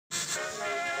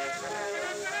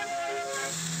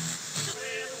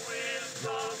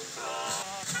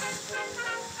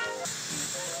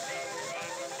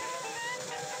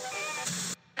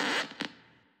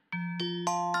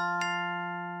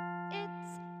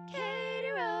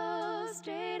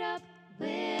Straight up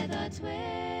with a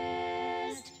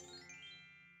twist.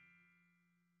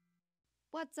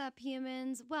 What's up,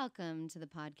 humans? Welcome to the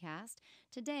podcast.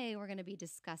 Today, we're going to be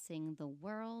discussing the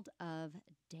world of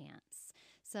dance.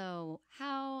 So,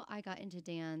 how I got into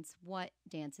dance, what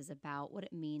dance is about, what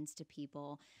it means to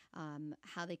people,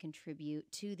 how they contribute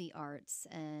to the arts,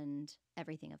 and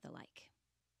everything of the like.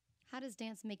 How does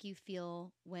dance make you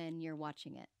feel when you're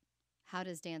watching it? How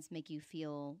does dance make you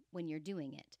feel when you're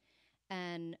doing it?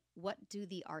 And what do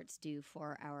the arts do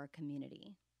for our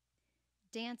community?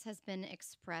 Dance has been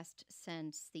expressed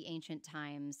since the ancient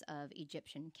times of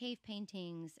Egyptian cave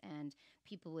paintings, and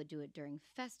people would do it during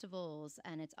festivals,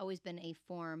 and it's always been a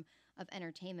form of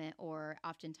entertainment or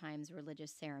oftentimes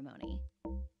religious ceremony.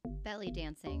 Belly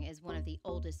dancing is one of the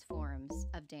oldest forms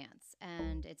of dance,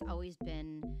 and it's always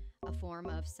been a form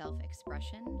of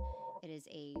self-expression. It is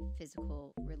a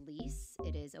physical release.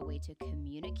 It is a way to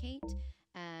communicate,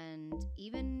 and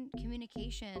even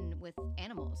communication with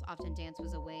animals. Often dance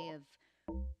was a way of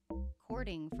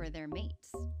courting for their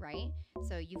mates, right?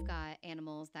 So you've got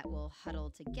animals that will huddle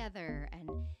together and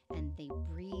they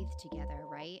breathe together,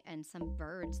 right? And some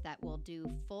birds that will do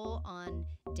full-on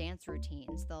dance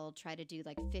routines. They'll try to do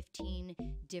like 15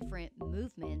 different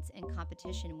movements in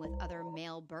competition with other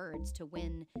male birds to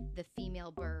win the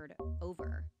female bird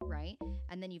over, right?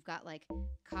 And then you've got like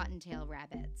cottontail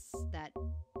rabbits that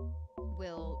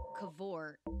will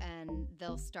cavort and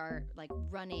they'll start like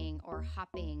running or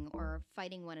hopping or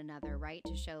fighting one another, right?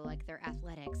 To show like their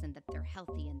athletics and that they're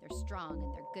healthy and they're strong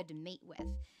and they're good to mate with.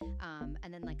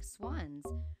 And then like swans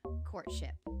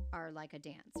courtship are like a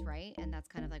dance, right? And that's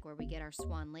kind of like where we get our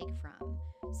Swan Lake from.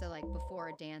 So like before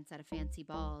a dance at a fancy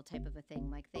ball type of a thing,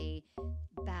 like they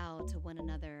bow to one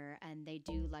another and they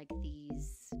do like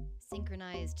these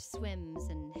synchronized swims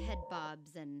and head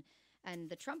bobs, and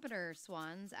the trumpeter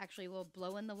swans actually will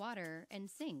blow in the water and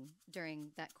sing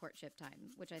during that courtship time,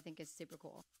 which I think is super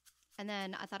cool. And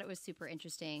then I thought it was super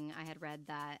interesting. I had read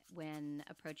that when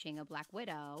approaching a black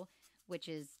widow, which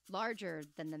is larger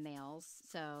than the males,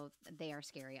 so they are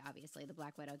scary, obviously. The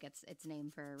black widow gets its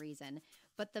name for a reason.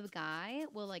 But the guy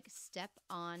will like step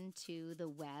onto the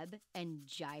web and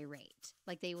gyrate.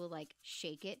 Like they will like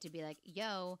shake it to be like,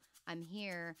 yo, I'm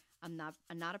here. I'm not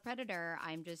a predator.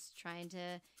 I'm just trying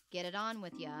to get it on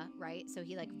with ya, right? So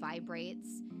he like vibrates.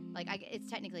 Like it's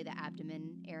technically the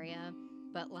abdomen area,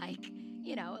 but like,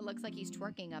 you know, it looks like he's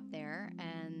twerking up there,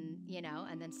 and, you know,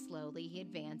 and then slowly he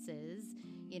advances,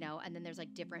 you know, and then there's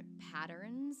like different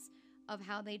patterns of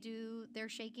how they do their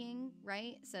shaking,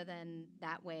 right? So then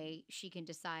that way she can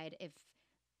decide if,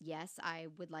 yes, I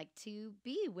would like to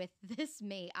be with this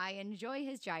mate. I enjoy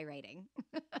his gyrating.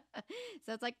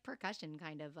 So it's like percussion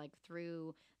kind of like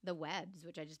through the webs,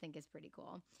 which I just think is pretty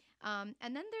cool. And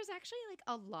then there's actually like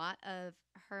a lot of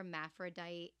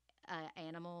hermaphrodite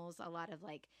animals, a lot of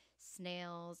like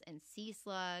snails and sea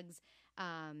slugs.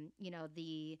 You know,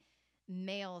 the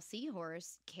male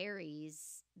seahorse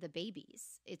carries the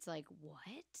babies. It's like, what?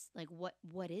 Like,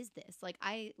 what is this? Like,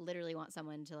 I literally want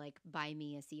someone to like buy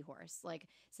me a seahorse. Like,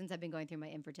 since I've been going through my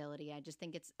infertility, I just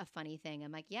think it's a funny thing.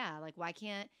 I'm like, yeah, like, why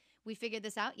can't we figure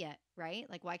this out yet? Right?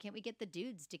 Like, why can't we get the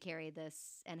dudes to carry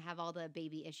this and have all the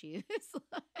baby issues?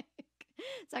 Like,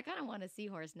 so I kind of want a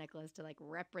seahorse necklace to like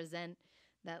represent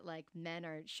that like men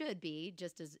should be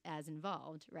just as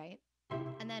involved, right?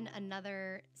 And then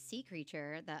another sea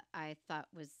creature that I thought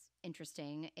was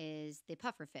interesting is the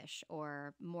pufferfish,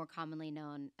 or more commonly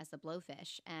known as the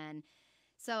blowfish. And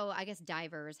so I guess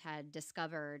divers had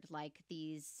discovered like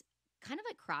these kind of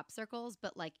like crop circles,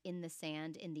 but like in the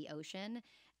sand in the ocean.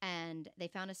 And they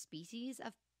found a species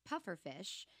of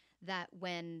pufferfish that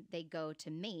when they go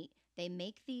to mate, they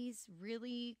make these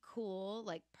really cool,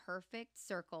 like perfect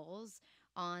circles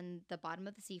on the bottom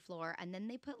of the seafloor. And then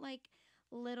they put like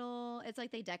it's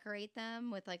like they decorate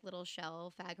them with like little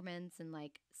shell fragments and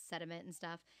like sediment and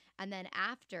stuff. And then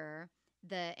after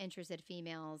the interested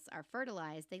females are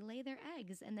fertilized, they lay their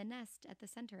eggs in the nest at the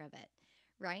center of it,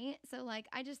 right? So like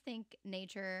I just think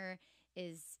nature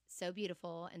is so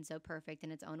beautiful and so perfect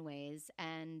in its own ways.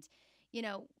 And you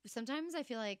know, sometimes I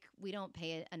feel like we don't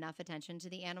pay enough attention to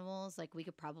the animals. Like we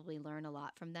could probably learn a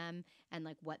lot from them and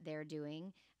like what they're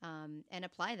doing, and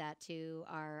apply that to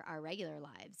our regular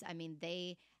lives. I mean,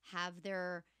 they have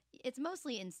it's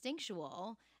mostly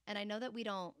instinctual. And I know that we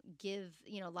don't give,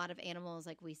 you know, a lot of animals,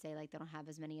 like we say, like they don't have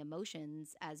as many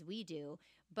emotions as we do,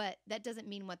 but that doesn't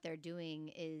mean what they're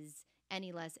doing is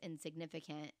any less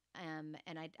insignificant. And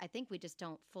I think we just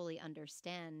don't fully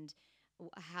understand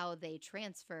how they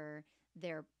transfer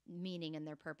their meaning and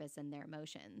their purpose and their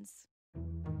emotions.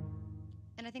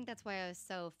 And I think that's why I was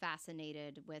so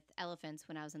fascinated with elephants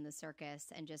when I was in the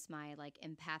circus and just my like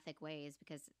empathic ways,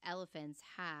 because elephants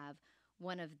have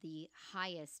one of the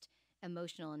highest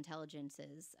emotional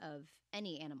intelligences of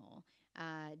any animal.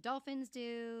 Dolphins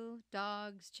do,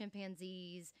 dogs,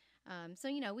 chimpanzees.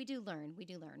 So, we do learn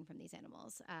from these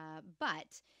animals.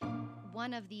 But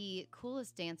one of the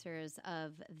coolest dancers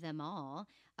of them all,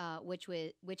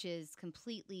 which is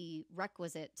completely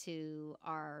requisite to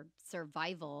our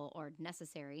survival or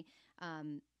necessary,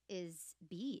 is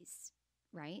bees,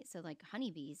 right? So like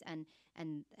honeybees and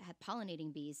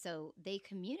pollinating bees. So they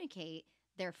communicate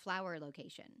their flower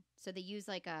location. So they use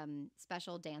like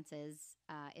special dances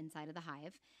inside of the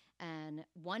hive, and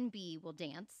one bee will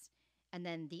dance. And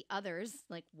then the others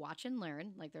like watch and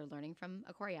learn, like they're learning from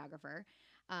a choreographer,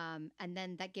 and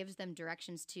then that gives them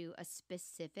directions to a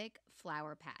specific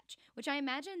flower patch, which I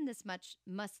imagine this much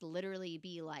must literally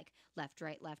be like left,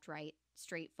 right,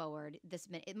 straight forward.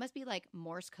 It must be like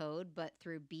Morse code, but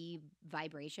through bee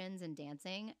vibrations and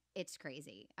dancing. It's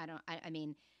crazy. I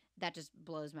mean, that just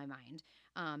blows my mind.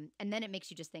 And then it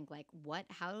makes you just think like, what?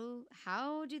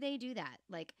 How do they do that?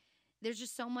 Like, there's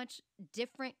just so much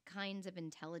different kinds of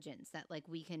intelligence that like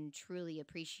we can truly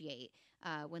appreciate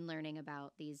when learning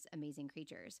about these amazing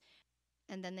creatures.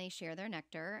 And then they share their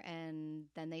nectar and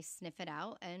then they sniff it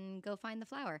out and go find the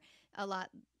flower. A lot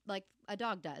like a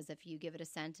dog does. If you give it a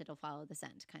scent, it'll follow the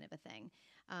scent, kind of a thing.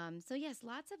 So, yes,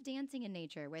 lots of dancing in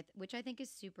nature, which I think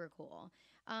is super cool.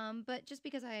 But just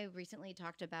because I recently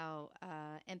talked about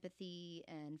empathy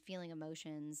and feeling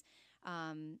emotions,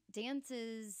 dance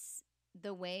is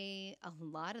the way a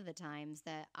lot of the times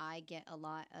that I get a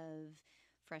lot of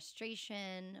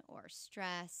frustration or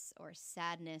stress or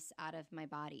sadness out of my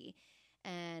body.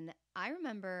 And I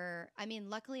remember, I mean,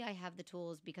 luckily I have the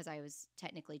tools because I was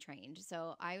technically trained.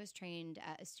 So I was trained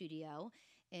at a studio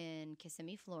in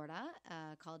Kissimmee, Florida,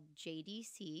 called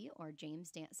JDC, or James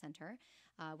Dance Center,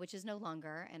 which is no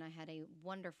longer. And I had a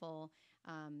wonderful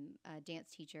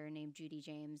dance teacher named Judy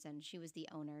James, and she was the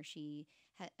owner. She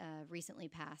had recently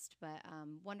passed, but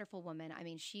wonderful woman. I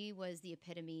mean, she was the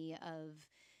epitome of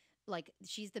like,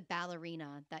 she's the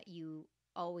ballerina that you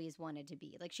always wanted to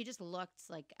be. Like, she just looked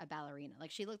like a ballerina.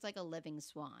 Like, she looked like a living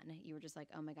swan. You were just like,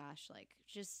 oh my gosh, like,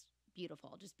 just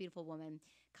beautiful woman,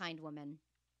 kind woman.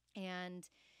 And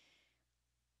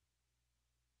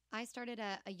I started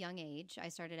at a young age. I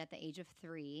started at the age of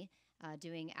 3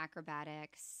 doing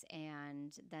acrobatics,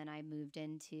 and then I moved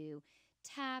into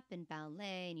tap and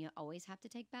ballet. And you always have to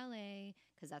take ballet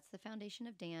because that's the foundation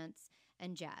of dance,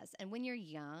 and jazz. And when you're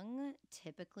young,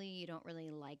 typically you don't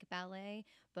really like ballet,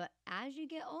 but as you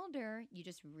get older, you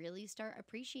just really start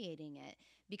appreciating it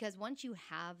because once you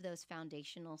have those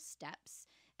foundational steps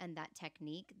and that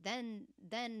technique, then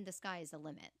the sky is the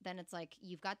limit. Then it's like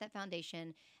you've got that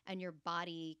foundation and your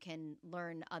body can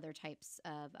learn other types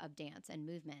of dance and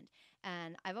movement.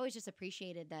 And I've always just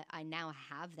appreciated that I now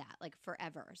have that like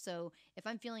forever. So if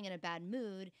I'm feeling in a bad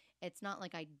mood, it's not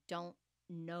like I don't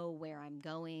know where I'm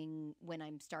going when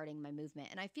I'm starting my movement.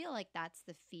 And I feel like that's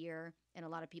the fear in a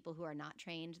lot of people who are not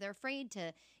trained. They're afraid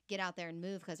to get out there and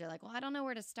move because they're like, well, I don't know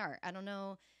where to start. I don't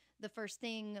know the first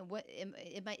thing.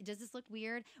 Does this look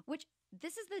weird? Which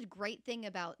this is the great thing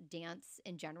about dance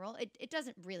in general. It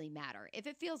doesn't really matter. If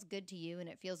it feels good to you and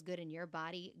it feels good in your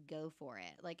body, go for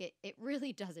it. Like it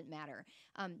really doesn't matter.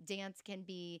 Dance can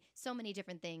be so many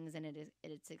different things, and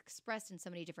it's expressed in so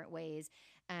many different ways.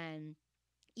 And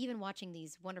even watching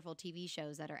these wonderful TV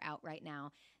shows that are out right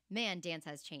now, man, dance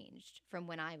has changed from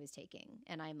when I was taking.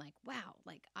 And I'm like, wow,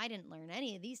 like I didn't learn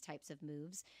any of these types of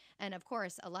moves. And of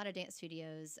course, a lot of dance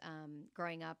studios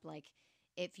growing up, like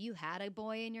if you had a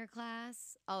boy in your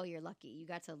class, oh, you're lucky. You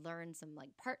got to learn some like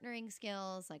partnering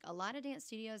skills. Like a lot of dance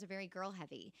studios are very girl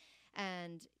heavy.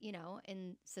 And,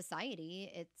 in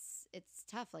society, it's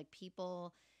tough. Like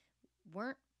people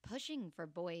weren't pushing for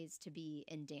boys to be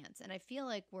in dance, and I feel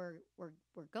like we're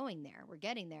going there, we're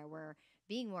getting there, we're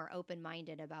being more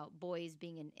open-minded about boys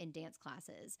being in dance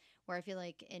classes, where I feel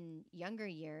like in younger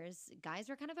years guys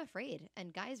were kind of afraid,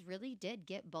 and guys really did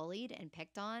get bullied and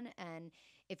picked on, and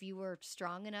if you were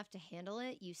strong enough to handle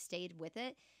it, you stayed with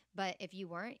it. But if you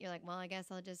weren't, you're like, well, I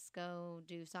guess I'll just go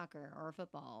do soccer or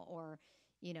football, or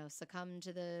succumb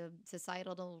to the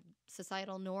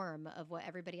societal norm of what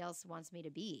everybody else wants me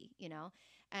to be,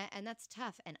 and that's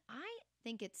tough. And I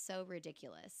think it's so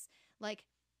ridiculous. Like,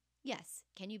 yes,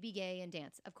 can you be gay and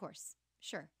dance? Of course,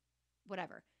 sure,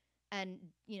 whatever. And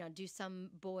do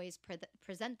some boys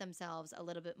present themselves a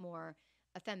little bit more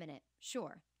effeminate?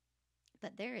 Sure,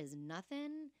 but there is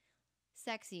nothing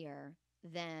sexier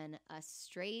than a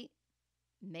straight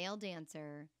male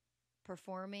dancer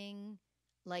performing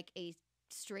like a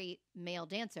straight male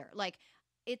dancer. Like,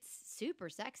 it's super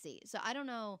sexy. So I don't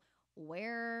know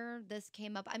where this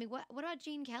came up. I mean, what about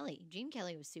Gene Kelly? Gene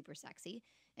Kelly was super sexy,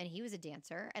 and he was a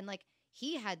dancer, and like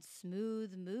he had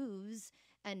smooth moves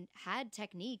and had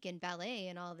technique in ballet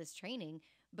and all this training,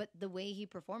 but the way he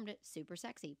performed it, super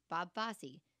sexy. Bob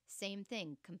Fosse, same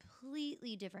thing,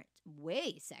 completely different,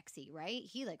 way sexy, right?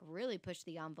 He like really pushed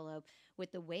the envelope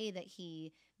with the way that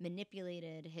he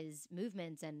manipulated his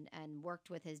movements and worked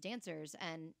with his dancers,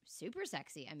 and super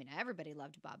sexy. I mean, everybody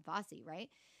loved Bob Fosse, right?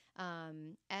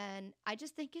 And I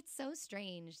just think it's so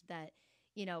strange that,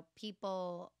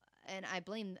 people, and I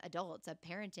blame adults of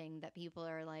parenting, that people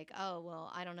are like, oh,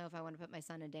 well, I don't know if I want to put my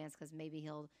son in dance because maybe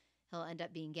he'll end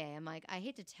up being gay. I'm like, I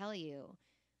hate to tell you,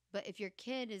 but if your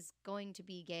kid is going to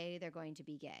be gay, they're going to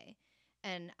be gay.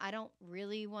 And I don't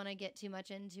really want to get too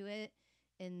much into it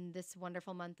in this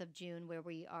wonderful month of June where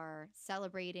we are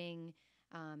celebrating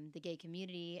the gay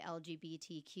community,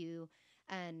 LGBTQ,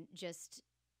 and just,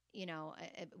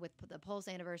 with the Pulse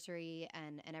anniversary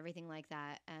and everything like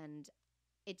that. And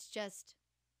it's just,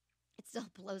 it still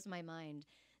blows my mind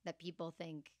that people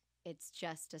think it's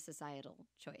just a societal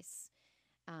choice.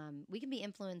 We can be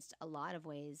influenced a lot of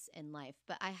ways in life,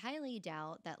 but I highly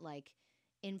doubt that like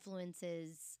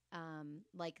influences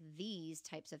like these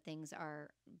types of things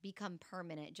are become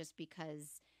permanent just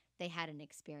because they had an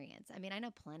experience. I mean, I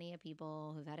know plenty of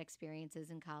people who've had experiences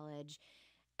in college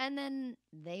and then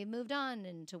they moved on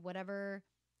into whatever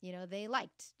they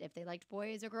liked, if they liked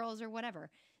boys or girls or whatever.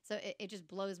 So it just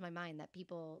blows my mind that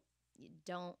people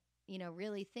don't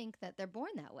really think that they're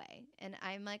born that way. And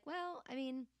I'm like, well, I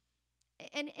mean,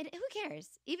 and who cares?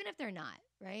 Even if they're not,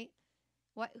 right?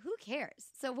 What? Who cares?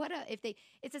 So what? If they?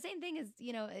 It's the same thing as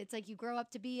it's like you grow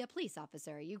up to be a police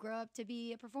officer, you grow up to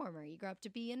be a performer, you grow up to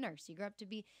be a nurse, you grow up to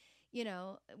be,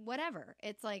 whatever.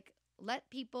 It's like let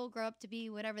people grow up to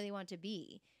be whatever they want to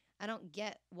be. I don't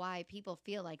get why people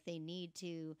feel like they need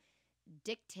to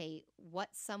dictate what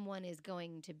someone is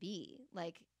going to be.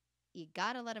 Like you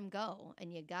gotta let them go,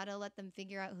 and you gotta let them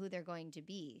figure out who they're going to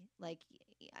be. Like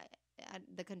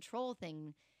the control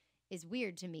thing is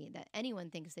weird to me, that anyone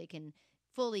thinks they can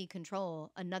fully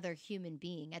control another human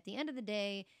being. At the end of the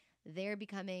day, they're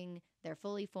becoming their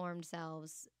fully formed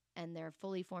selves and they're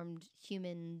fully formed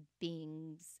human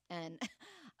beings. And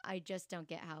I just don't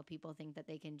get how people think that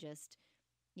they can just,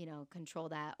 control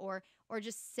that or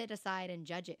just sit aside and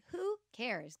judge it. Who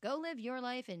cares? Go live your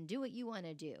life and do what you want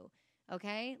to do.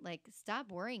 Okay? Like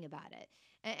stop worrying about it.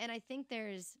 And I think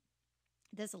there's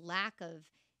this lack of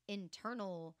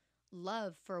internal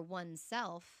love for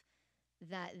oneself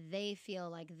that they feel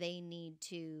like they need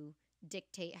to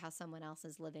dictate how someone else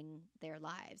is living their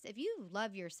lives. If you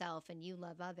love yourself and you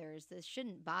love others, this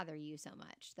shouldn't bother you so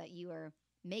much that you are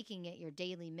making it your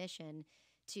daily mission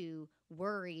to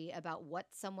worry about what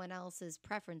someone else's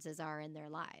preferences are in their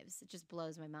lives. It just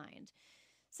blows my mind.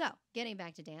 So, getting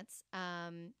back to dance.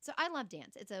 So I love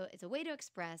dance. It's a way to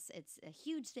express. It's a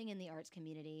huge thing in the arts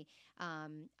community.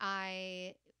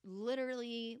 I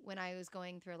literally, when I was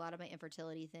going through a lot of my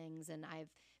infertility things, and I've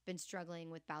been struggling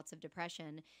with bouts of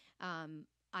depression,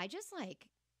 I just like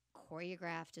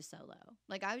choreographed a solo.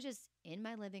 Like I was just in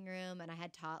my living room, and I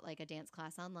had taught like a dance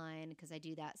class online because I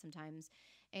do that sometimes,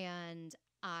 and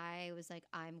I was like,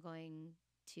 I'm going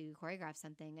to choreograph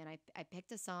something, and I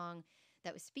picked a song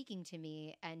that was speaking to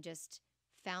me and just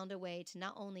found a way to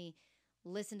not only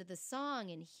listen to the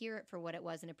song and hear it for what it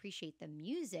was and appreciate the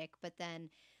music, but then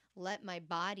let my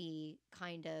body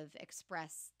kind of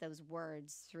express those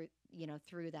words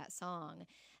through that song.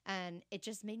 And it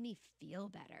just made me feel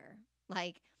better.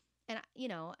 Like, and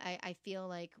I feel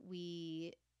like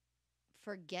we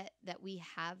forget that we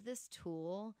have this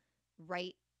tool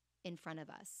right in front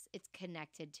of us. It's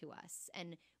connected to us,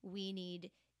 and we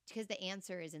need, because the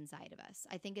answer is inside of us.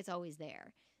 I think it's always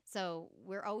there. So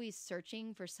we're always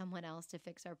searching for someone else to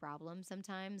fix our problems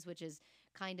sometimes, which is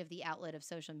kind of the outlet of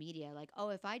social media. Like, oh,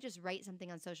 if I just write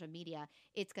something on social media,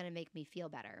 it's going to make me feel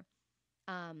better.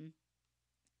 And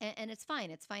it's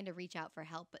fine. It's fine to reach out for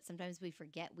help, but sometimes we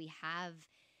forget we have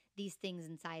these things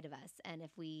inside of us. And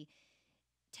if we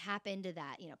tap into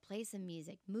that, play some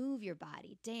music, move your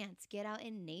body, dance, get out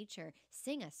in nature,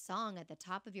 sing a song at the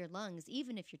top of your lungs,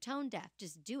 even if you're tone deaf,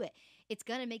 just do it. It's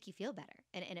going to make you feel better.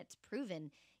 And it's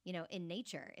proven, in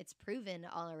nature, it's proven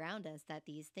all around us that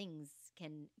these things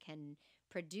can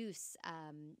produce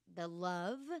the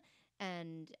love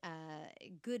and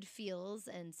good feels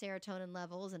and serotonin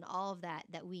levels and all of that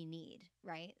we need,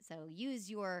 right? So use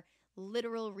your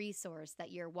literal resource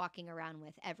that you're walking around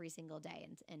with every single day,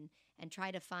 and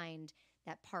try to find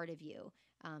that part of you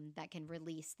that can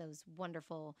release those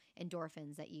wonderful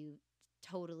endorphins that you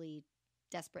totally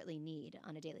desperately need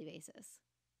on a daily basis.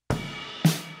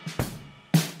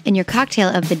 And your cocktail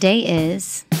of the day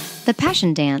is the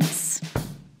Passion Dance.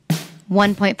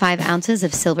 1.5 ounces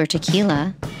of silver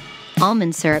tequila,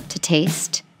 almond syrup to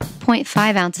taste,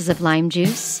 0.5 ounces of lime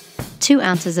juice, 2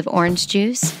 ounces of orange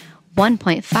juice,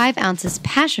 1.5 ounces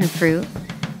passion fruit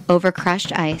over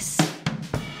crushed ice.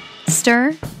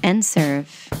 Stir and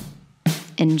serve.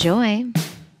 Enjoy.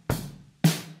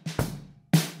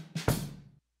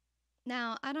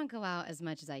 Now, I don't go out as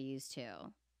much as I used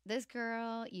to. This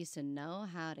girl used to know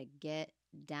how to get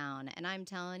down. And I'm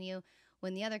telling you,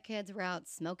 when the other kids were out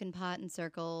smoking pot in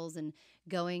circles and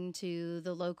going to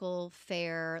the local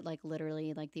fair, like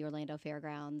literally like the Orlando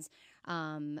Fairgrounds,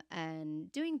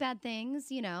 and doing bad things,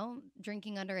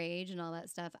 drinking underage and all that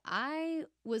stuff, I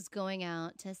was going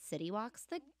out to City Walks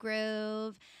the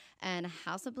Grove and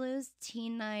House of Blues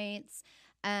teen nights.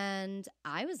 And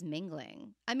I was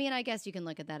mingling. I mean, I guess you can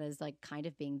look at that as like kind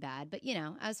of being bad, but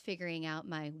I was figuring out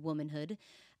my womanhood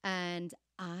and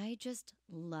I just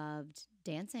loved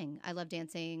dancing. I loved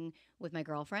dancing with my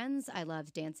girlfriends. I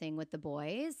loved dancing with the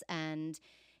boys. And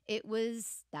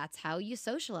that's how you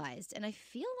socialized. And I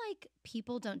feel like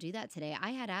people don't do that today.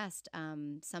 I had asked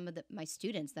some of my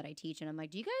students that I teach, and I'm like,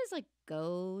 do you guys like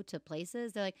go to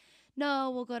places? They're like,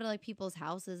 no, we'll go to like people's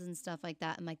houses and stuff like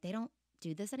that. I'm like, they don't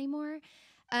do this anymore.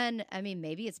 And I mean,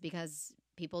 maybe it's because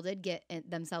people did get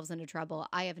themselves into trouble.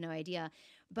 I have no idea.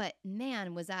 But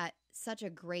man, was that such a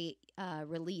great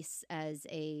release as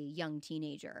a young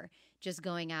teenager, just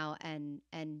going out and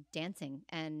dancing.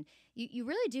 And you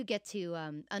really do get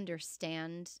to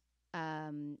understand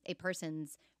a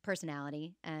person's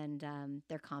personality and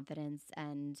their confidence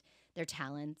and their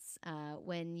talents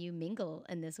when you mingle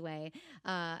in this way.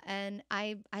 And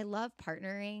I love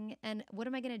partnering. And what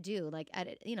am I going to do? Like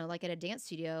like at a dance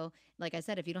studio, like I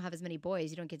said, if you don't have as many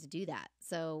boys, you don't get to do that.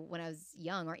 So when I was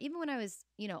young, or even when I was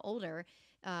older,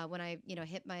 when I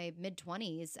hit my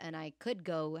mid-20s and I could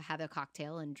go have a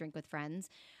cocktail and drink with friends,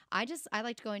 I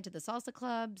liked going to the salsa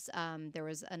clubs. There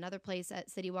was another place at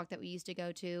City Walk that we used to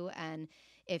go to, and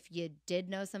if you did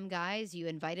know some guys, you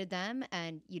invited them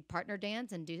and you'd partner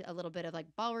dance and do a little bit of like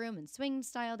ballroom and swing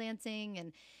style dancing.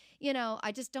 And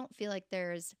I just don't feel like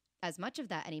there's as much of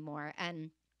that anymore. And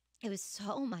it was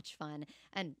so much fun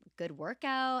and good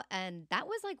workout. And that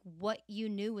was like what you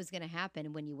knew was going to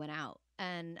happen when you went out.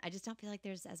 And I just don't feel like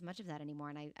there's as much of that anymore.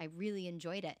 And I really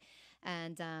enjoyed it.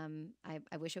 And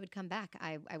I wish it would come back.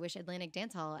 I wish Atlantic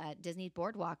Dance Hall at Disney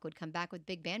Boardwalk would come back with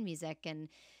big band music and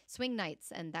swing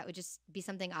nights. And that would just be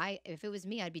something if it was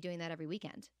me, I'd be doing that every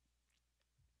weekend.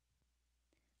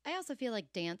 I also feel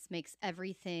like dance makes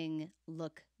everything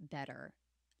look better.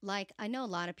 Like, I know a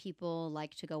lot of people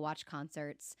like to go watch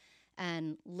concerts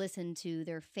and listen to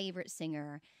their favorite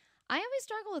singer. I always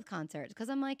struggle with concerts because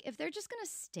I'm like, if they're just going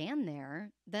to stand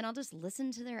there, then I'll just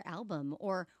listen to their album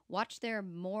or watch their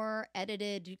more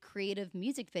edited, creative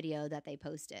music video that they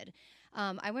posted.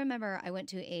 I remember I went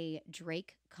to a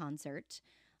Drake concert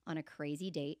on a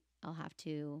crazy date. I'll have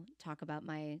to talk about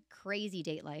my crazy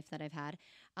date life that I've had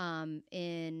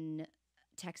in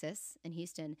Texas, in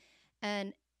Houston.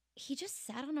 And he just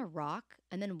sat on a rock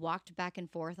and then walked back and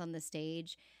forth on the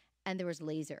stage, and there was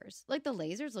lasers. Like the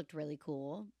lasers looked really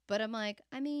cool, but I'm like,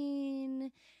 I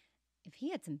mean, if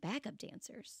he had some backup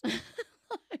dancers,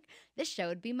 like, this show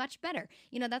would be much better.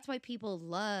 That's why people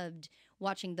loved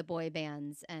watching the boy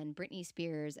bands and Britney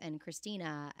Spears and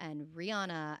Christina and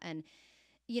Rihanna. And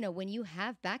when you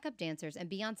have backup dancers and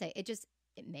Beyonce,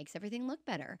 it makes everything look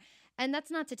better. And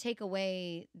that's not to take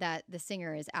away that the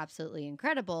singer is absolutely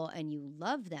incredible and you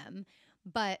love them.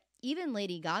 But even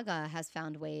Lady Gaga has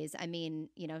found ways. I mean,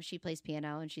 she plays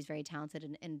piano and she's very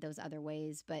talented in those other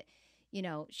ways. But,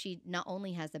 she not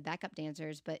only has the backup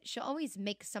dancers, but she'll always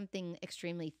make something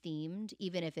extremely themed,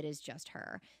 even if it is just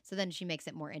her. So then she makes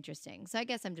it more interesting. So I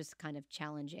guess I'm just kind of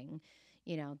challenging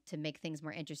to make things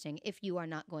more interesting if you are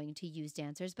not going to use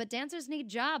dancers. But dancers need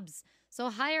jobs, so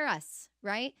hire us,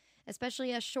 right?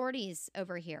 Especially us shorties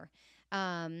over here. So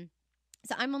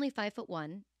I'm only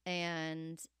 5'1",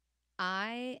 and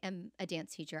I am a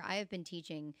dance teacher. I have been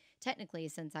teaching technically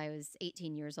since I was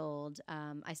 18 years old.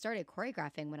 I started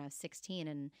choreographing when I was 16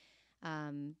 and,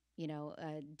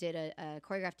 did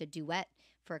choreographed a duet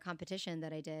for a competition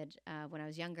that I did when I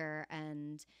was younger.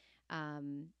 And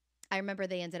I remember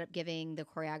they ended up giving the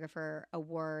choreographer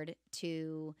award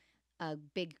to a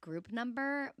big group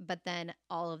number, but then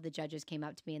all of the judges came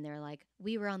up to me and they're like,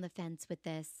 "We were on the fence with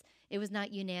this. It was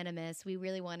not unanimous. We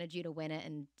really wanted you to win it."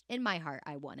 And in my heart,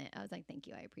 I won it. I was like, "Thank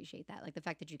you. I appreciate that." Like the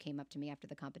fact that you came up to me after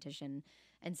the competition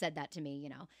and said that to me.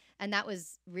 And that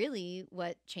was really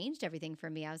what changed everything for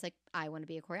me. I was like, I want to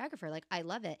be a choreographer. Like, I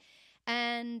love it.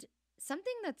 And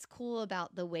something that's cool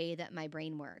about the way that my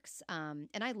brain works, and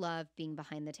I love being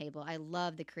behind the table, I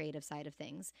love the creative side of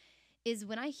things, is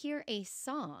when I hear a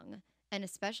song, and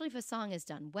especially if a song is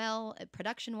done well,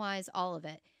 production wise, all of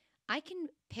it, I can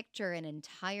picture an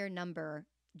entire number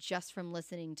just from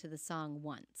listening to the song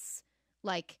once.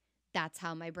 Like, that's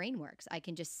how my brain works. I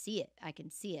can just see it. I can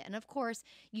see it. And of course,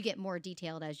 you get more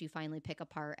detailed as you finally pick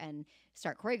apart and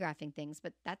start choreographing things.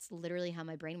 But that's literally how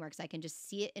my brain works. I can just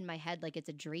see it in my head like it's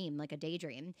a dream, like a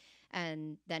daydream.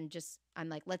 And then I'm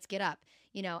like, let's get up.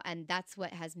 And that's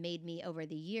what has made me over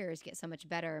the years get so much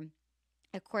better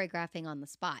at choreographing on the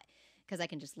spot, because I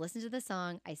can just listen to the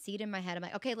song. I see it in my head. I'm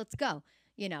like, okay, let's go.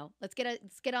 Let's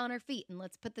get on our feet and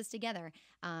let's put this together.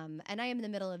 And I am in the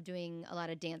middle of doing a lot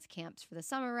of dance camps for the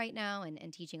summer right now,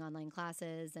 and teaching online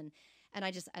classes, and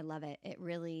I love it. It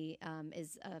really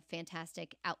is a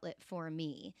fantastic outlet for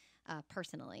me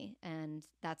personally, and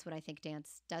that's what I think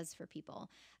dance does for people.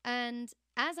 And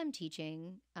as I'm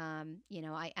teaching,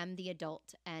 I am the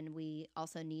adult, and we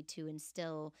also need to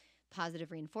instill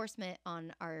positive reinforcement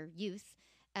on our youth.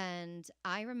 And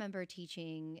I remember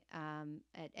teaching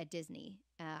at Disney.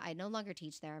 I no longer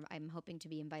teach there. I'm hoping to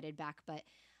be invited back, but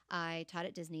I taught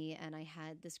at Disney, and I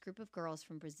had this group of girls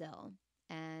from Brazil.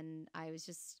 And I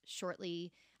was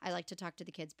I like to talk to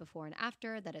the kids before and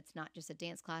after, that it's not just a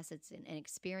dance class, it's an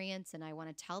experience. And I want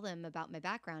to tell them about my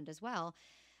background as well.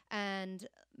 And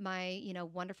my,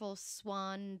 wonderful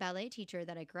swan ballet teacher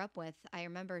that I grew up with, I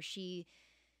remember she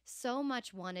so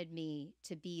much wanted me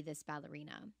to be this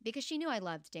ballerina because she knew I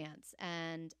loved dance,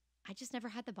 and I just never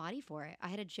had the body for it. I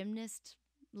had a gymnast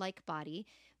like body.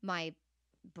 My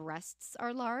breasts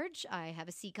are large. I have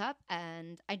a C cup,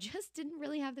 and I just didn't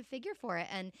really have the figure for it.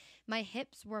 And my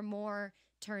hips were more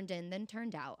turned in than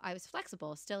turned out. I was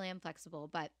flexible, still am flexible,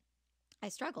 but I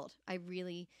struggled. I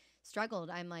really struggled.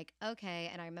 I'm like, okay.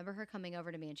 And I remember her coming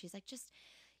over to me and she's like, just,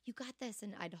 you got this.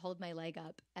 And I'd hold my leg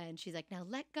up and she's like, now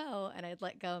let go. And I'd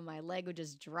let go and my leg would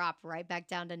just drop right back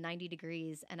down to 90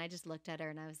 degrees. And I just looked at her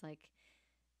and I was like,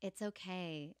 it's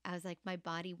okay. I was like, my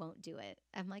body won't do it.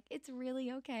 I'm like, it's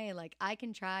really okay. Like, I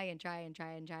can try and try and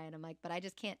try and try. And I'm like, but I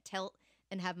just can't tilt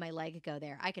and have my leg go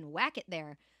there. I can whack it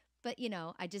there. But,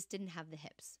 I just didn't have the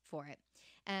hips for it.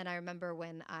 And I remember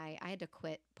when I had to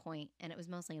quit point, and it was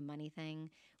mostly a money thing.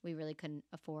 We really couldn't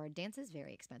afford. Dance is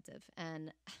very expensive.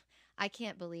 And I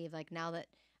can't believe, like, now that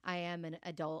I am an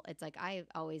adult, it's like I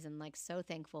always am like so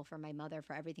thankful for my mother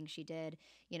for everything she did.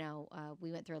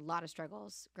 We went through a lot of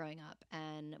struggles growing up,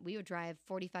 and we would drive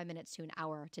 45 minutes to an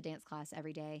hour to dance class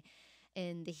every day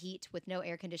in the heat with no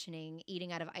air conditioning,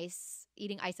 eating ice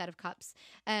out of cups,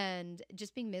 and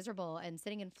just being miserable and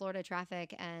sitting in Florida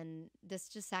traffic. And this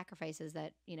just sacrifices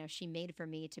that, she made for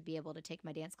me to be able to take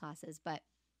my dance classes. But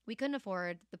we couldn't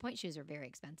afford the point shoes are very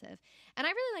expensive. And I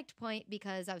really liked point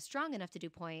because I was strong enough to do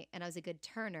point and I was a good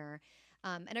turner.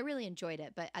 And I really enjoyed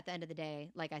it. But at the end of the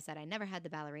day, like I said, I never had the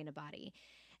ballerina body.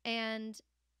 And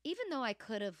even though I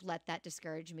could have let that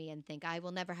discourage me and think I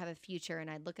will never have a future, and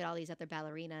I'd look at all these other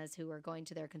ballerinas who were going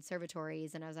to their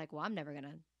conservatories, and I was like, well, I'm never going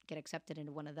to get accepted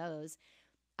into one of those.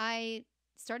 I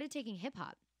started taking hip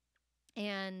hop,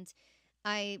 and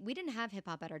we didn't have hip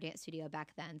hop at our dance studio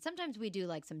back then. Sometimes we do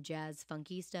like some jazz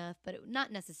funky stuff, but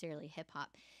not necessarily hip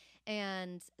hop.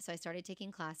 And so I started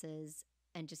taking classes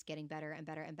and just getting better and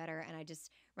better and better. And I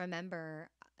just remember,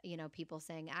 people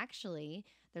saying, actually,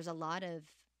 there's a lot of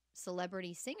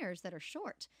celebrity singers that are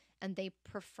short and they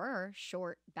prefer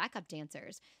short backup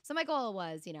dancers. So my goal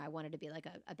was, I wanted to be like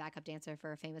a backup dancer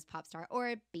for a famous pop star,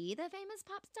 or be the famous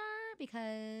pop star,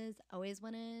 because I always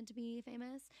wanted to be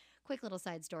famous. Quick little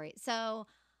side story. So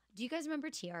do you guys remember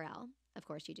TRL? Of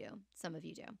course you do. Some of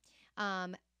you do.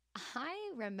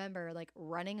 I remember like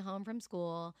running home from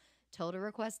school. Total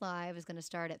Request Live was going to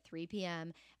start at 3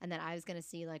 p.m. and then I was going to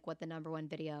see like what the number one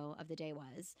video of the day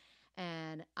was.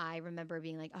 And I remember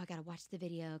being like, oh, I got to watch the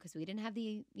video, because we didn't have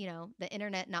the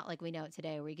internet, not like we know it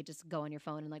today, where you could just go on your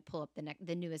phone and like pull up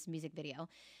the newest music video.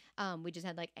 We just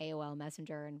had like AOL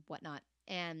Messenger and whatnot,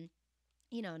 and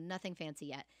nothing fancy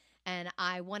yet. And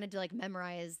I wanted to like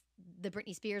memorize the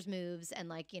Britney Spears moves and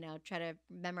like, try to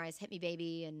memorize Hit Me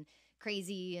Baby and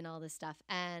Crazy and all this stuff.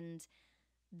 And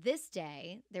this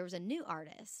day there was a new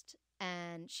artist,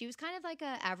 and she was kind of like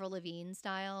a Avril Lavigne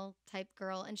style type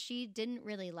girl, and she didn't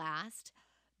really last.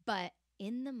 But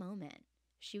in the moment,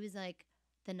 she was like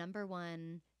the number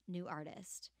one new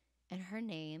artist, and her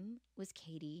name was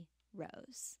Katie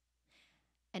Rose.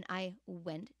 And I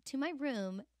went to my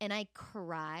room and I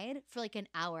cried for like an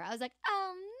hour. I was like,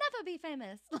 I'll never be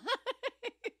famous.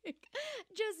 Like,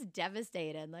 just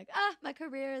devastated. Like, my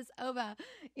career is over,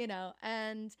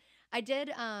 And I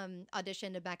did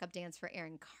audition to backup dance for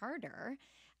Aaron Carter.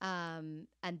 And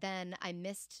then I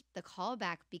missed the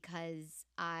callback because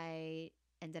I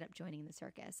ended up joining the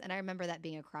circus. And I remember that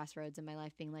being a crossroads in my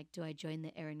life, being like, do I join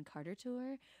the Aaron Carter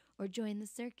tour or join the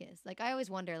circus? Like, I always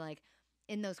wonder, like,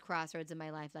 in those crossroads in my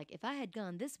life, like, if I had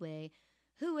gone this way,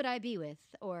 who would I be with?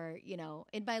 Or,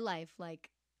 in my life, like,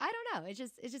 I don't know. It's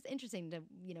just interesting to,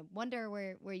 wonder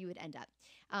where you would end up.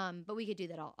 But we could do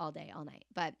that all day, all night.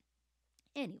 But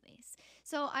anyways,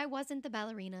 so I wasn't the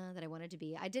ballerina that I wanted to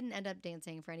be. I didn't end up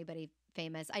dancing for anybody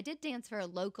famous. I did dance for a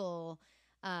local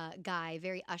guy,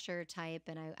 very usher type,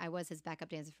 and I was his backup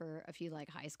dancer for a few like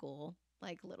high school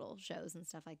like little shows and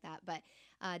stuff like that, but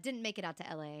didn't make it out to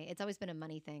LA. It's always been a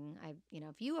money thing.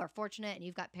 If you are fortunate and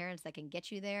you've got parents that can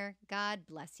get you there, God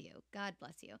bless you. God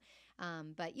bless you.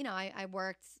 But I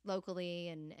worked locally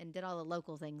and did all the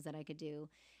local things that I could do.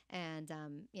 And,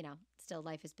 still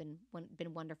life has been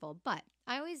wonderful. But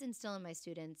I always instill in my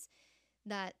students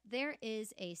that there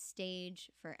is a stage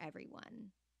for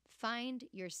everyone. Find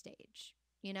your stage.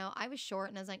 I was short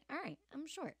and I was like, all right, I'm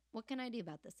short. What can I do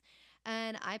about this?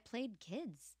 And I played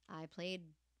kids. I played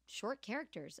short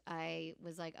characters. I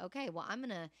was like, okay, well, I'm going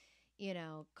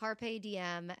to, carpe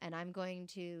diem, and I'm going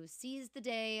to seize the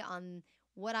day on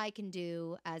what I can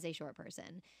do as a short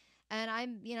person. And I,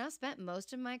 spent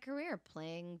most of my career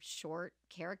playing short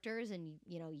characters and,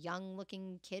 young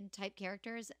looking kid type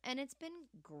characters. And it's been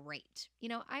great.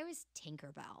 I was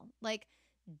Tinkerbell. Like,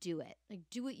 do it. Like,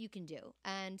 do what you can do.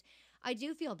 And I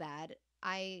do feel bad.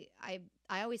 I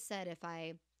always said if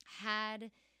I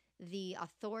had the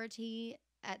authority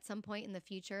at some point in the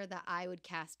future that I would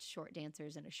cast short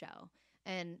dancers in a show.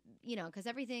 And, because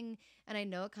everything, and I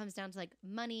know it comes down to like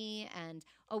money and,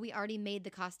 oh, we already made the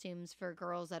costumes for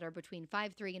girls that are between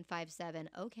 5'3" and 5'7".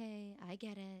 Okay, I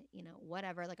get it,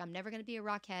 whatever. Like, I'm never going to be a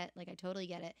Rockette. Like, I totally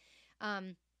get it.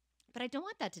 But I don't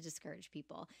want that to discourage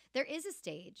people. There is a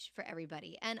stage for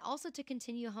everybody. And also to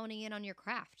continue honing in on your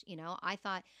craft. I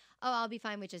thought, oh, I'll be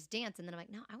fine with just dance. And then I'm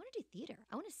like, no, I want to do theater.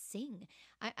 I want to sing.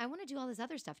 I want to do all this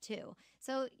other stuff too.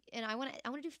 So, and I want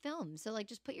to do film. So like,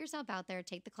 just put yourself out there,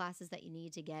 take the classes that you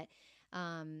need to get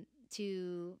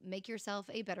to make yourself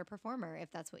a better performer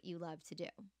if that's what you love to do.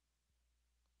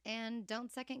 And don't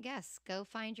second guess. Go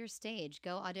find your stage.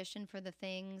 Go audition for the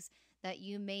things that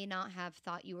you may not have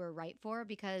thought you were right for,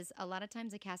 because a lot of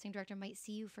times a casting director might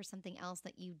see you for something else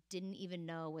that you didn't even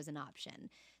know was an option.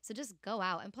 So just go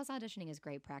out. And plus, auditioning is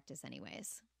great practice,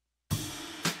 anyways.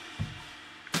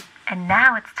 And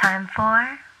now it's time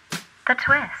for the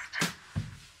twist.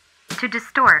 To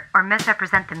distort or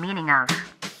misrepresent the meaning of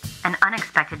an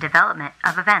unexpected development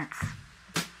of events.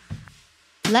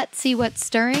 Let's see what's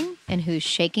stirring and who's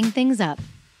shaking things up.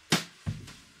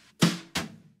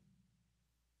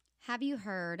 Have you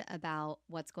heard about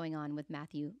what's going on with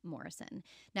Matthew Morrison?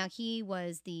 Now, he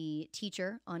was the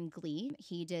teacher on Glee.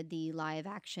 He did the live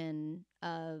action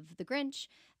of The Grinch,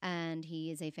 and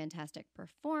he is a fantastic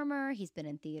performer. He's been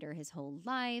in theater his whole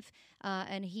life,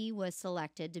 and he was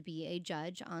selected to be a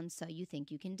judge on So You Think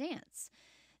You Can Dance.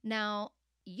 Now,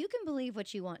 you can believe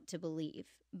what you want to believe,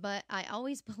 but I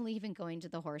always believe in going to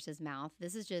the horse's mouth.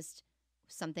 This is just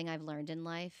something I've learned in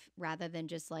life, rather than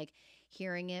just like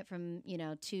hearing it from,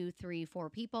 2, 3, 4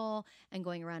 people and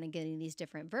going around and getting these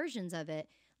different versions of it.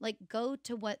 Like, go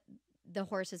to what the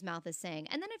horse's mouth is saying.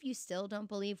 And then if you still don't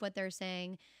believe what they're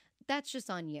saying, that's just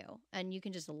on you. And you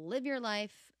can just live your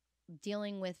life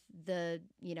dealing with the,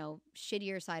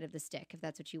 shittier side of the stick, if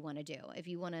that's what you want to do, if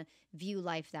you want to view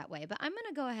life that way. But I'm going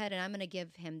to go ahead and I'm going to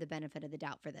give him the benefit of the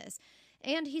doubt for this.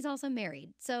 And he's also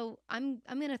married. So I'm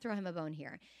going to throw him a bone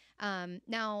here.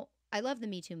 Now, I love the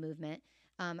Me Too movement.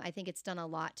 I think it's done a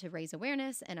lot to raise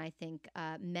awareness, and I think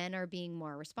men are being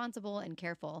more responsible and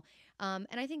careful. And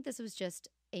I think this was just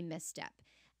a misstep.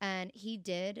 And he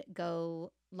did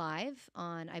go live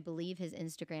on, I believe, his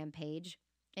Instagram page,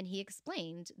 and he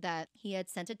explained that he had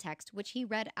sent a text, which he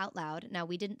read out loud. Now,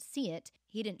 we didn't see it.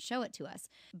 He didn't show it to us,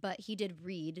 but he did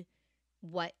read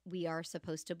what we are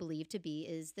supposed to believe to be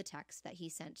is the text that he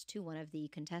sent to one of the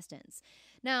contestants.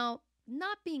 Now,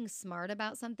 not being smart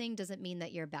about something doesn't mean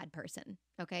that you're a bad person,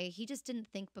 okay? He just didn't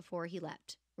think before he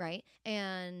leapt, right?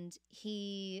 And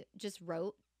he just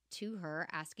wrote to her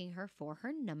asking her for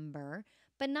her number,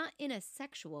 but not in a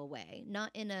sexual way,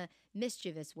 not in a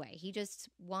mischievous way. He just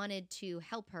wanted to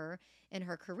help her in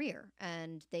her career.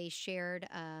 And they shared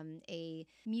a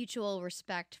mutual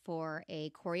respect for a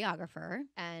choreographer.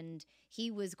 And he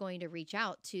was going to reach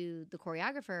out to the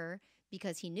choreographer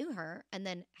because he knew her and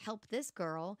then help this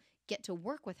girl get to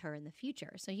work with her in the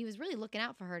future. So he was really looking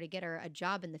out for her to get her a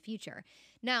job in the future.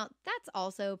 Now, that's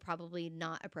also probably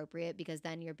not appropriate because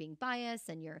then you're being biased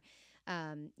and you're,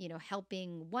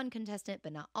 helping one contestant,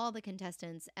 but not all the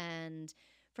contestants. And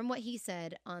from what he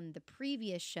said on the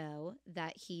previous show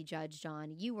that he judged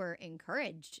on, you were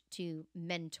encouraged to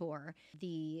mentor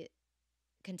the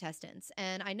contestants.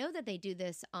 And I know that they do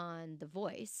this on The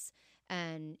Voice,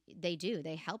 and they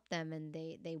help them, and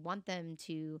they want them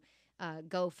to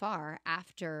go far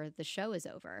after the show is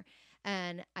over.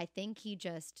 And I think he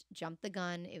just jumped the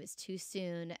gun. It was too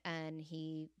soon, and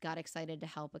he got excited to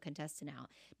help a contestant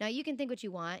out. Now, you can think what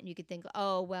you want, and you could think,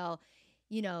 oh, well,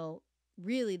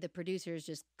 really the producers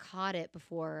just caught it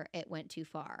before it went too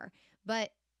far.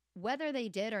 But whether they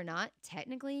did or not,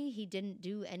 technically, he didn't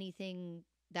do anything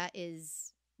that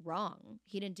is wrong.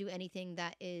 He didn't do anything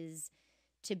that is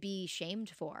to be shamed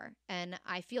for. And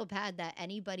I feel bad that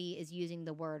anybody is using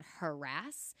the word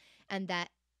harass and that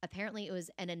apparently it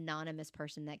was an anonymous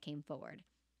person that came forward.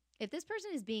 If this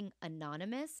person is being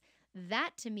anonymous,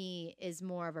 that to me is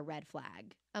more of a red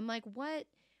flag. I'm like,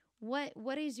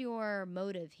 what is your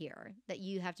motive here that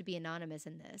you have to be anonymous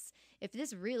in this? If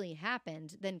this really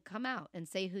happened, then come out and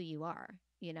say who you are.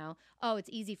 Oh, it's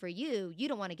easy for you. You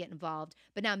don't want to get involved.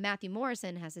 But now Matthew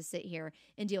Morrison has to sit here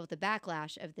and deal with the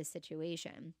backlash of this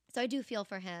situation. So I do feel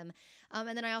for him.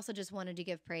 And then I also just wanted to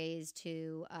give praise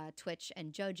to Twitch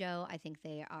and JoJo. I think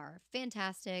they are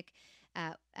fantastic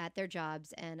at their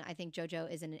jobs. And I think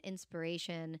JoJo is an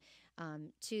inspiration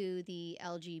to the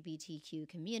LGBTQ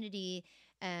community.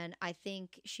 And I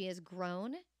think she has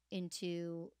grown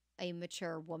into a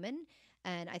mature woman.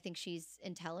 And I think she's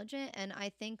intelligent. And I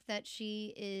think that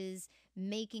she is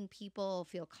making people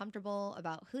feel comfortable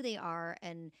about who they are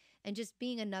and just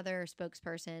being another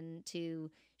spokesperson to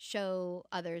show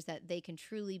others that they can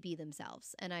truly be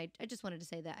themselves. And I just wanted to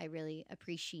say that I really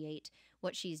appreciate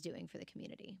what she's doing for the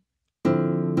community.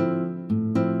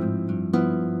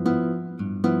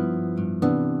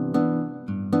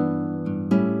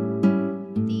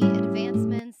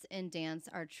 In dance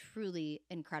are truly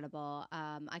incredible.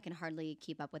 I can hardly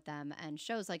keep up with them. And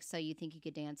shows like So You Think You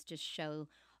Could Dance just show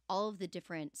all of the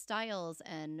different styles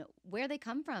and where they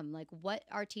come from, like what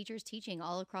are teachers teaching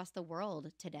all across the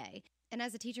world today. And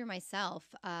as a teacher myself,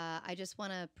 I just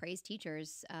want to praise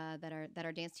teachers that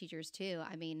are dance teachers too.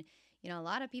 I mean, a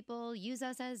lot of people use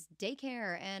us as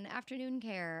daycare and afternoon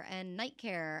care and night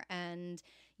care, and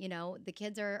the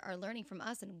kids are learning from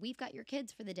us, and we've got your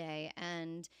kids for the day.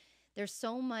 And there's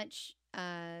so much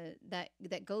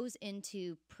that goes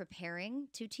into preparing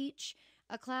to teach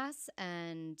a class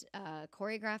and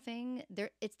choreographing.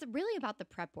 It's really about the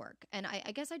prep work. And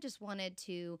I guess I just wanted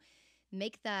to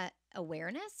make that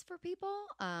awareness for people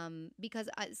because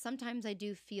sometimes I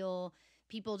do feel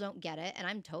people don't get it, and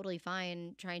I'm totally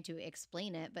fine trying to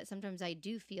explain it. But sometimes I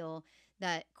do feel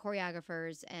that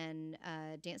choreographers and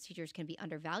dance teachers can be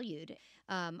undervalued.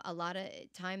 A lot of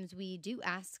times we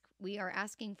are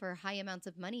asking for high amounts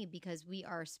of money because we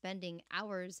are spending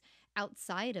hours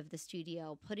outside of the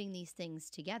studio putting these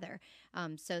things together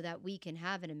so that we can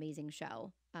have an amazing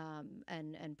show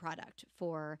and product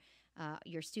for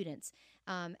your students.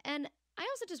 And I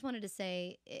also just wanted to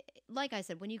say, like I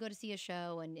said, when you go to see a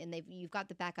show and you've got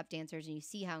the backup dancers and you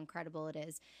see how incredible it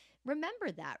is,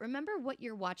 remember that. Remember what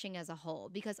you're watching as a whole,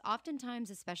 because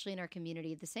oftentimes, especially in our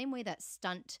community, the same way that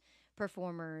stunt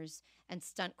performers and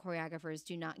stunt choreographers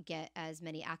do not get as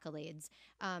many accolades,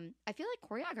 I feel like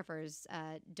choreographers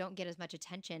don't get as much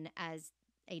attention as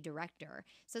a director.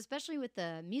 So especially with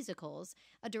the musicals,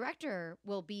 a director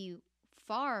will be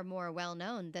far more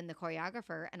well-known than the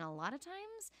choreographer, and a lot of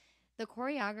times the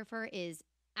choreographer is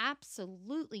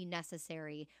absolutely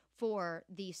necessary for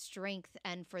the strength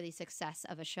and for the success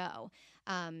of a show.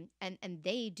 And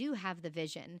they do have the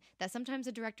vision that sometimes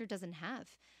a director doesn't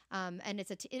have. And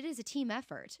it is a team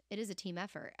effort. It is a team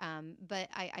effort. But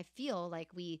I feel like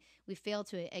we fail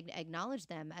to acknowledge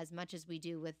them as much as we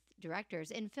do with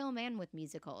directors in film and with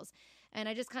musicals. And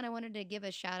I just kind of wanted to give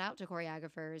a shout out to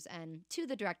choreographers and to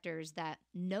the directors that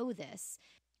know this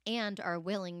and are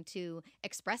willing to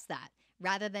express that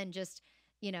rather than just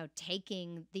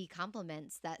taking the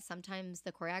compliments that sometimes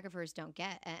the choreographers don't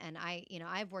get. And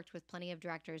I've worked with plenty of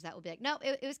directors that will be like, no,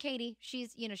 it was Katie.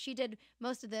 She's, she did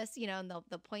most of this, and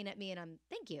they'll point at me and I'm,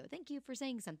 thank you for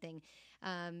saying something.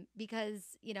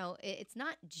 Because, it's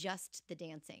not just the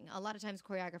dancing. A lot of times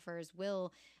choreographers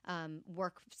will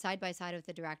work side by side with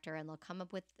the director, and they'll come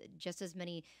up with just as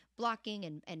many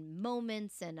blocking and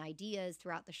moments and ideas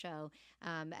throughout the show.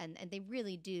 And they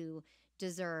really do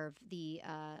deserve the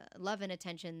love and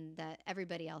attention that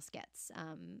everybody else gets,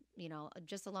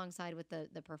 just alongside with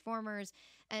the performers.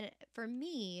 And for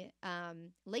me,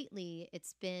 lately,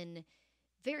 it's been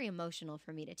very emotional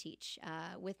for me to teach.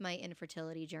 With my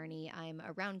infertility journey, I'm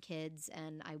around kids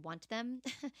and I want them.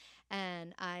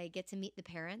 And I get to meet the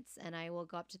parents, and I will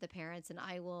go up to the parents and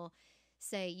I will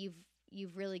say,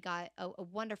 you've really got a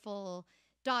wonderful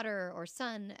daughter or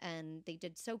son, and they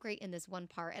did so great in this one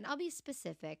part. And I'll be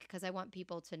specific because I want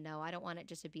people to know. I don't want it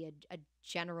just to be a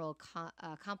general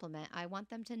compliment. I want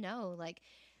them to know, like,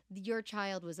 your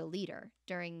child was a leader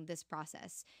during this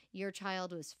process. Your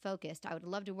child was focused. I would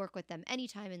love to work with them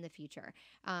anytime in the future.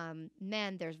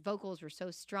 Man, their vocals were so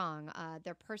strong.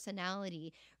 Their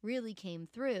personality really came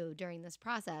through during this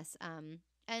process.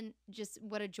 And just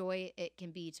what a joy it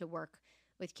can be to work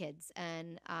with kids.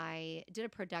 And I did a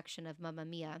production of Mamma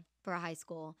Mia for a high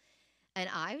school, and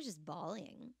I was just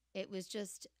bawling. It was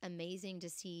just amazing to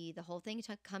see the whole thing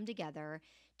come together,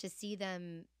 to see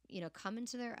them, come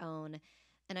into their own.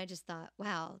 And I just thought,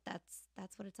 wow,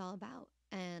 that's what it's all about.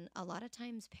 And a lot of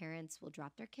times parents will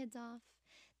drop their kids off.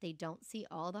 They don't see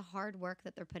all the hard work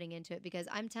that they're putting into it, because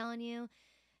I'm telling you,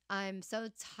 I'm so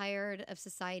tired of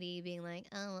society being like,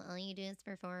 oh, all you do is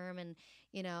perform, and,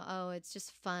 oh, it's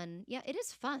just fun. Yeah, it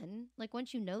is fun, like,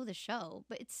 once you know the show,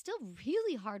 but it's still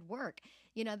really hard work.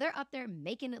 They're up there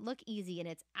making it look easy, and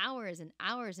it's hours and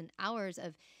hours and hours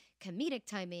of comedic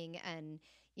timing and,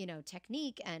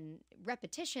 technique and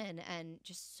repetition, and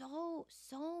just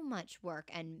so much work,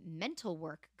 and mental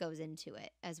work goes into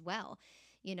it as well.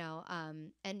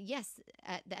 And yes,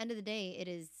 at the end of the day,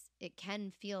 it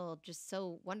can feel just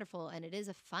so wonderful, and it is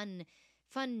a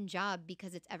fun job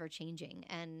because it's ever changing,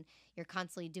 and you're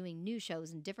constantly doing new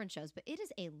shows and different shows, but it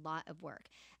is a lot of work.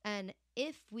 And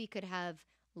if we could have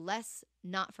less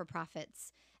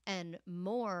not-for-profits and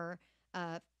more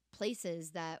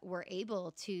places that were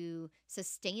able to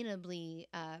sustainably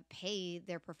pay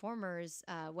their performers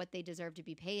what they deserve to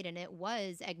be paid, and it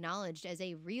was acknowledged as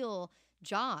a real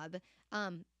job,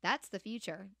 that's the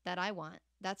future that I want.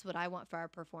 That's what I want for our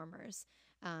performers,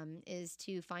 is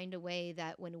to find a way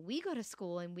that when we go to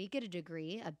school and we get a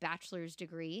degree, a bachelor's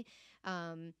degree,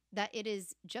 that it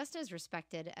is just as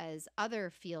respected as other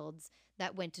fields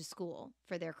that went to school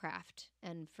for their craft,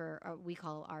 and for, we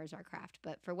call ours our craft,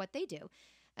 but for what they do.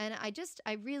 And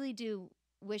I really do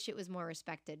wish it was more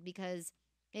respected, because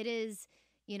it is,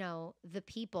 the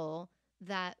people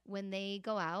that when they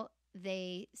go out,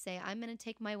 they say, I'm going to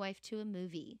take my wife to a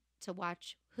movie to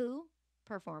watch who?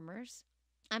 Performers.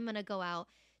 I'm going to go out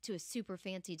to a super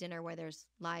fancy dinner where there's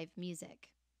live music.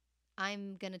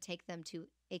 I'm going to take them to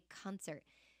a concert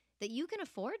that you can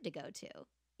afford to go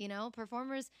to.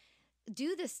 Performers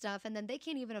do this stuff, and then they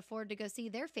can't even afford to go see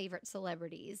their favorite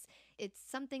celebrities. It's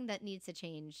something that needs to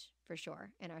change for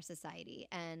sure in our society.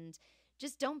 And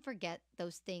just don't forget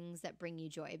those things that bring you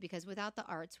joy, because without the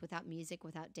arts, without music,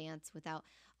 without dance, without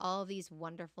all these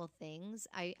wonderful things,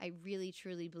 I really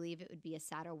truly believe it would be a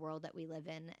sadder world that we live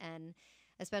in. And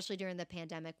especially during the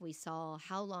pandemic, we saw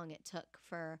how long it took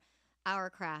for our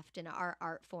craft and our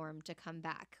art form to come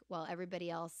back, while everybody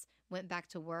else went back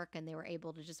to work and they were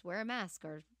able to just wear a mask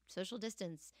or social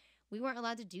distance. We weren't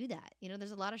allowed to do that.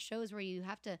 There's a lot of shows where you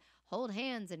have to hold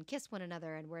hands and kiss one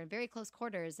another, and we're in very close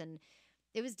quarters, and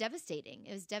it was devastating.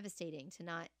 It was devastating to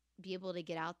not be able to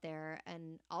get out there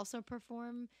and also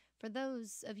perform for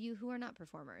those of you who are not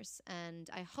performers. And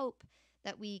I hope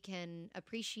that we can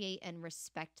appreciate and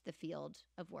respect the field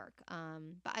of work.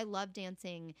 But I love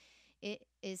dancing. It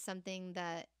is something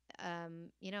that,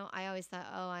 I always thought,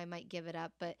 oh, I might give it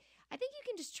up, but I think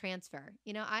you can just transfer.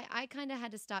 I kind of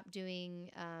had to stop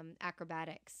doing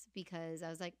acrobatics, because I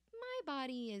was like, my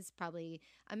body is probably,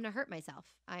 I'm going to hurt myself.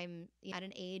 I'm at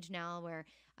an age now where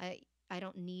I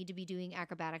don't need to be doing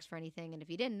acrobatics for anything. And if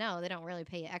you didn't know, they don't really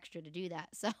pay you extra to do that.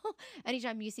 So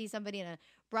anytime you see somebody in a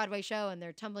Broadway show and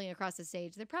they're tumbling across the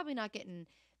stage, they're probably not getting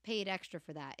paid extra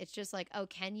for that. It's just like, oh,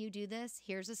 can you do this?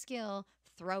 Here's a skill.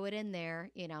 Throw it in there.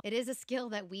 It is a skill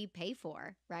that we pay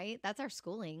for, right? That's our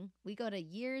schooling. We go to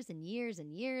years and years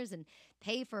and years and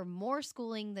pay for more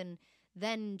schooling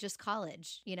than just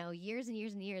college. Years and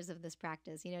years and years of this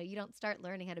practice. You don't start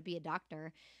learning how to be a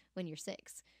doctor when you're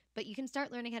 6. But you can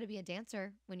start learning how to be a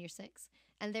dancer when you're 6,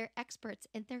 and they're experts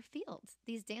in their field.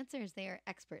 These dancers, they are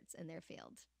experts in their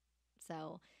field.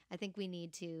 So I think we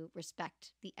need to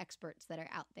respect the experts that are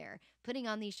out there putting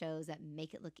on these shows that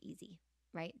make it look easy,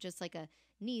 right? Just like a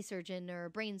knee surgeon or a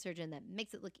brain surgeon that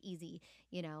makes it look easy,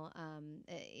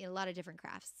 a lot of different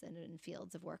crafts and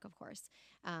fields of work, of course.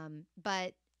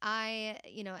 But I,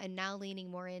 am now leaning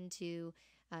more into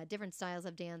different styles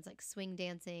of dance, like swing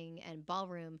dancing and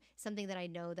ballroom, something that I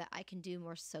know that I can do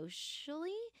more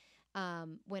socially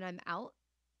when I'm out.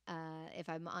 If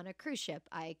I'm on a cruise ship,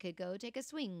 I could go take a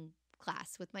swing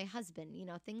class with my husband,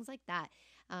 things like that,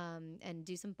 and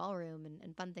do some ballroom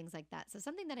and fun things like that. So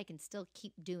something that I can still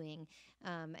keep doing,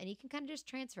 and you can kind of just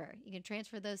transfer. You can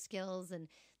transfer those skills, and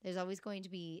there's always going to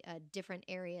be different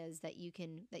areas that you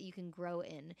can grow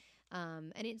in.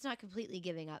 And it's not completely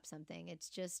giving up something; it's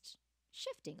just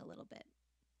shifting a little bit.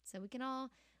 So we can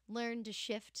all learn to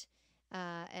shift.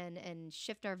 And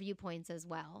shift our viewpoints as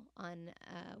well on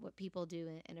what people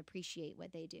do and appreciate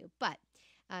what they do. But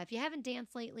if you haven't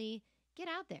danced lately, get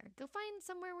out there. Go find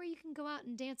somewhere where you can go out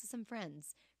and dance with some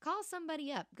friends. Call somebody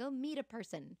up. Go meet a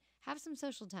person. Have some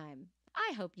social time.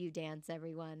 I hope you dance,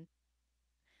 everyone.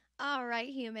 All right,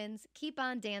 humans, keep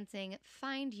on dancing.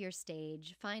 Find your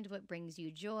stage. Find what brings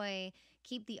you joy.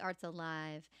 Keep the arts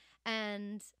alive.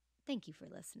 And thank you for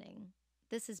listening.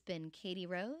 This has been Katie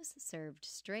Rose, served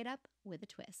straight up with a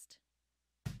twist.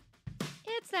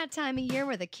 It's that time of year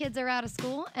where the kids are out of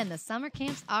school and the summer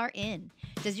camps are in.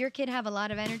 Does your kid have a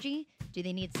lot of energy? Do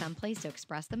they need someplace to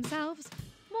express themselves?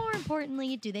 More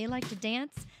importantly, do they like to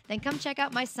dance? Then come check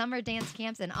out my summer dance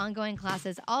camps and ongoing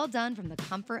classes, all done from the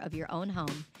comfort of your own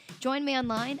home. Join me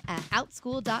online at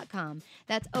outschool.com.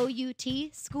 That's OUT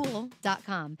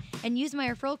school.com. And use my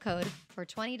referral code for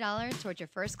 $20 towards your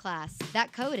first class.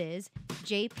 That code is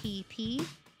JPPVPTNH.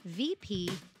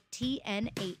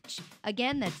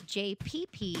 Again, that's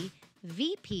JPPVPTNH.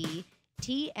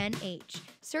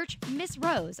 Search Miss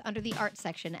Rose under the Arts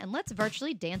section and let's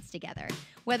virtually dance together.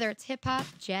 Whether it's hip-hop,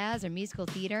 jazz, or musical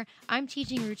theater, I'm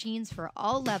teaching routines for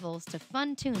all levels to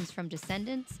fun tunes from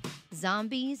Descendants,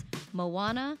 Zombies,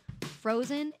 Moana,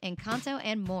 Frozen, Encanto,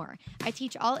 and more. I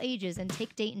teach all ages and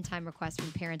take date and time requests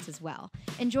from parents as well.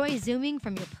 Enjoy zooming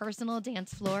from your personal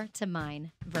dance floor to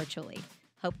mine virtually.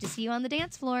 Hope to see you on the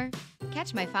dance floor.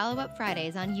 Catch my follow-up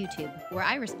Fridays on YouTube, where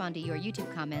I respond to your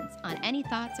YouTube comments on any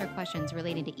thoughts or questions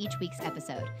relating to each week's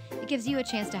episode. It gives you a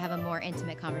chance to have a more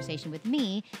intimate conversation with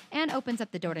me and opens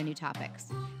up the door to new topics.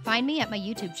 Find me at my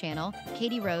YouTube channel,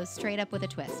 Katie Rose Straight Up with a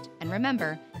Twist. And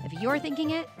remember, if you're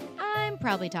thinking it, I'm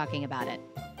probably talking about it.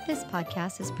 This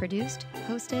podcast is produced,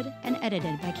 hosted, and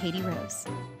edited by Katie Rose,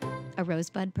 a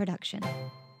Rosebud production.